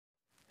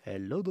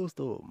Hello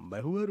दोस्तों, मैं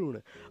हूं अरुण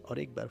और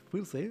एक बार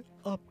फिर से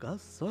आपका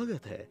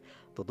स्वागत है।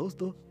 तो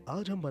दोस्तों,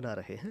 आज हम बना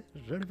रहे हैं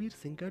रणवीर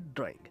सिंह का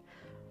ड्राइंग।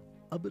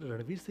 अब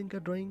रणवीर सिंह का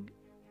ड्राइंग,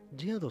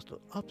 जी हाँ दोस्तों,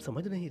 आप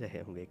समझ नहीं रहे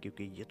होंगे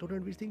क्योंकि ये तो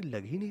रणवीर सिंह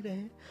लग ही नहीं रहे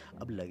हैं।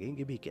 अब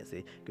लगेंगे भी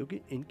कैसे, क्योंकि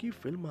इनकी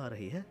फिल्म आ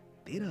रही है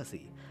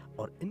 13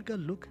 और इनका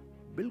लुक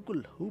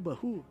बिल्कुल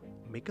हूबहू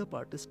मेकअप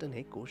आर्टिस्ट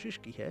ने कोशिश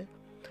की है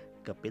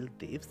कपिल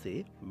देव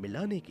से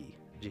मिलाने की।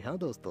 जी हाँ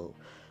दोस्तों,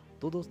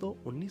 तो दोस्तों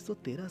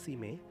 1983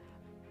 में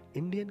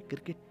Indian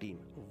cricket team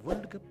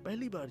world cup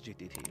पहली बार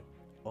जीती थी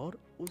और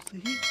उसी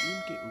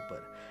टीम के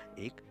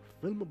ऊपर एक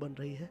फिल्म बन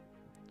रही है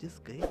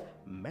जिसके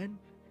मेन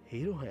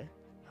हीरो हैं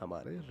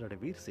हमारे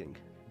रणवीर सिंह।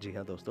 जी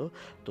हाँ दोस्तों,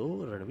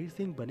 तो रणवीर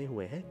सिंह बने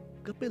हुए हैं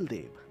कपिल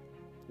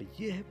देव।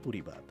 ये है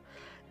पूरी बात,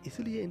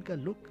 इसलिए इनका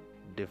लुक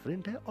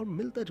डिफरेंट है और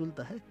मिलता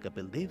जुलता है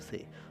कपिल देव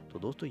से। तो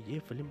दोस्तों, ये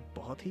फिल्म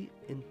बहुत ही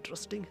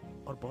इंटरेस्टिंग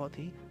और बहुत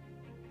ही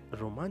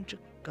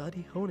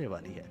रोमांचकारी होने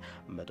वाली है।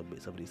 मैं तो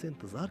बेसब्री से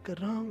इंतज़ार कर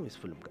रहा हूँ इस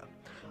फिल्म का।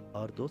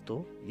 और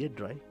दोस्तों, ये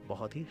ड्राइंग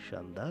बहुत ही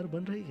शानदार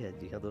बन रही है।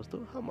 जी हाँ दोस्तों,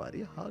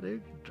 हमारी हर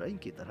एक ड्राइंग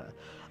की तरह।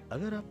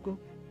 अगर आपको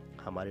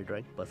हमारी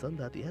ड्राइंग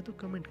पसंद आती है तो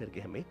कमेंट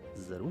करके हमें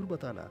ज़रूर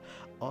बताना।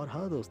 और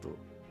हाँ दोस्तों,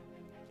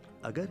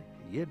 अगर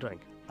ये ड्राइंग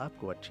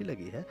आपको अच्छी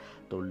लगी है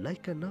तो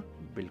लाइक करना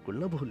बिल्कुल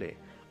ना भूलें।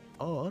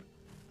 और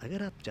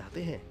अगर आप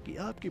चाहते हैं कि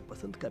आपकी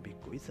पसंद का भी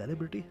कोई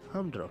सेलिब्रिटी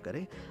हम ड्रॉ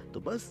करें तो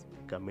बस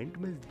कमेंट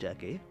में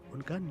जाके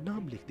उनका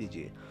नाम लिख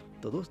दीजिए।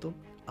 तो दोस्तों,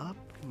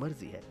 आपकी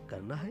मर्जी है,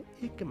 करना है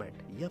एक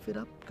कमेंट या फिर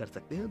आप कर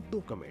सकते हैं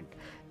 2 कमेंट,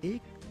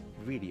 एक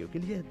वीडियो के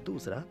लिए,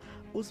 दूसरा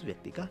उस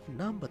व्यक्ति का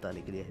नाम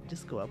बताने के लिए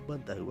जिसको आप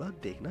बनता हुआ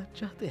देखना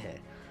चाहते हैं।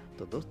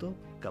 तो दोस्तों,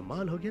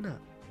 कमाल हो गया ना।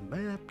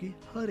 मैं आपकी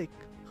हर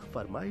एक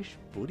फरमाइश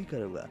पूरी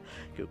करूंगा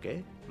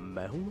क्योंकि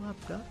मैं हूं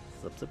आपका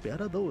सबसे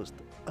प्यारा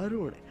दोस्त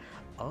अरुण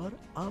और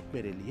आप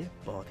मेरे लिए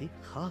बहुत ही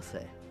खास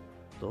है।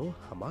 तो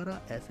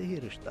हमारा ऐसे ही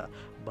रिश्ता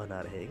बना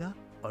रहेगा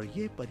और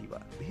ये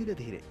परिवार धीरे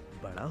धीरे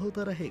बड़ा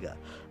होता रहेगा।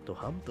 तो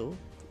हम तो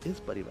इस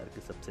परिवार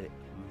के सबसे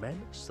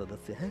मेन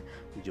सदस्य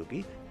हैं जो कि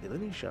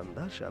इतनी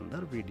शानदार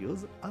शानदार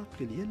वीडियोस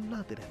आपके लिए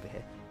लाते रहते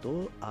हैं।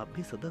 तो आप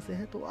भी सदस्य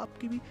हैं तो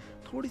आपकी भी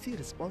थोड़ी सी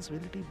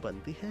रिस्पॉन्सिबिलिटी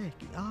बनती है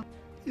कि आप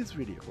इस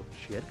वीडियो को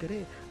शेयर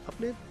करें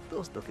अपने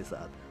दोस्तों के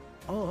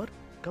साथ और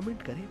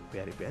कमेंट करें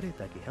प्यारे प्यारे,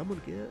 ताकि हम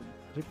उनके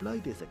रिप्लाई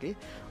दे सके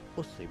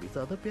उससे भी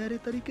ज़्यादा प्यारे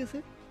तरीके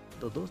से।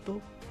 तो दोस्तों,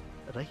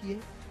 रहिए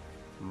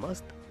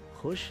मस्त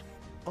खुश,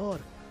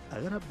 और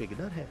अगर आप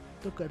बिगिनर हैं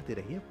तो करते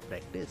रहिए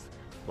प्रैक्टिस।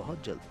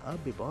 बहुत जल्द आप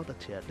भी बहुत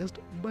अच्छे आर्टिस्ट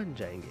बन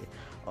जाएंगे।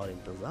 और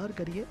इंतज़ार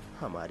करिए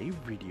हमारी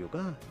वीडियो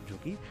का, जो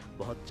कि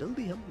बहुत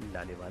जल्दी हम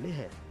लाने वाले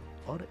हैं।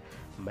 और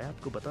मैं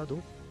आपको बता दूं,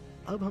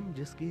 अब हम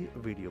जिसकी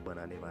वीडियो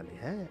बनाने वाले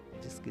हैं,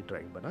 जिसकी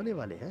ड्राइंग बनाने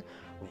वाले हैं,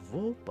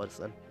 वो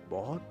पर्सन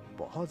बहुत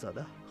बहुत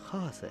ज़्यादा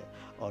ख़ास है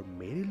और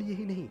मेरे लिए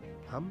ही नहीं,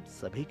 हम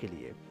सभी के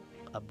लिए।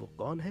 अब वो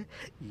कौन है,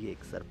 ये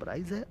एक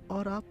सरप्राइज़ है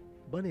और आप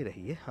बने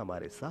रहिए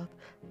हमारे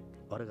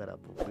साथ। और अगर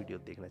आप वो वीडियो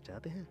देखना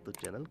चाहते हैं तो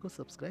चैनल को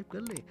सब्सक्राइब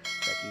कर लें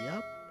ताकि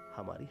आप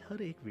हमारी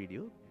हर एक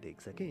वीडियो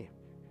देख सकें।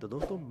 तो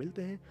दोस्तों,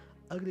 मिलते हैं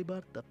अगली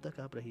बार, तब तक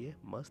आप रहिए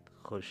मस्त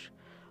खुश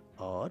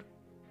और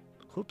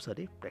खूब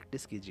सारी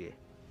प्रैक्टिस कीजिए।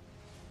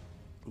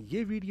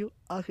 ये वीडियो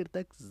आखिर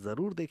तक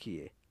ज़रूर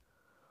देखिए।